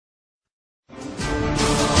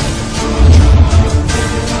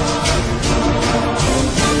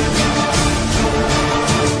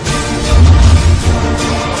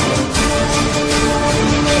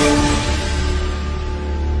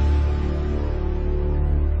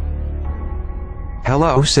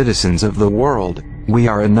Hello citizens of the world, we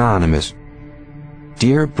are Anonymous.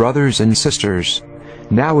 Dear brothers and sisters,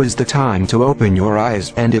 now is the time to open your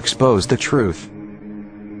eyes and expose the truth.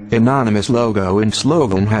 Anonymous logo and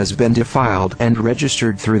slogan has been defiled and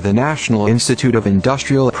registered through the National Institute of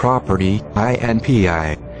Industrial Property,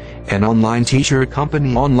 INPI. An online t-shirt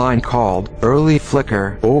company online called Early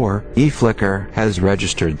Flicker or eFlicker has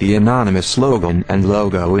registered the Anonymous slogan and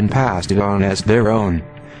logo and passed it on as their own.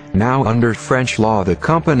 Now under French law the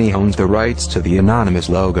company owns the rights to the Anonymous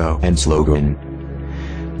logo and slogan.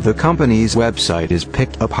 The company's website is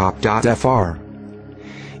pickuphop.fr.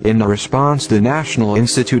 In a response, the National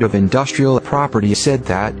Institute of Industrial Property said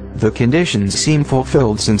that the conditions seem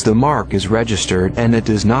fulfilled since the mark is registered and it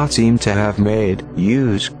does not seem to have made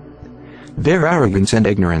use. Their arrogance and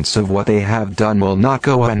ignorance of what they have done will not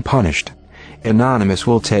go unpunished. Anonymous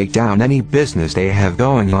will take down any business they have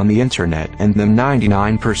going on the internet, and the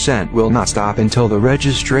 99% will not stop until the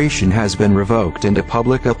registration has been revoked and a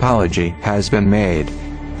public apology has been made.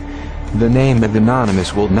 The name of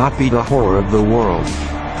Anonymous will not be the whore of the world.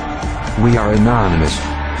 We are Anonymous.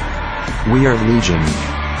 We are Legion.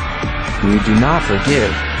 We do not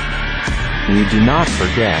forgive. We do not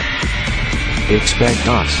forget. Expect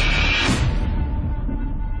us.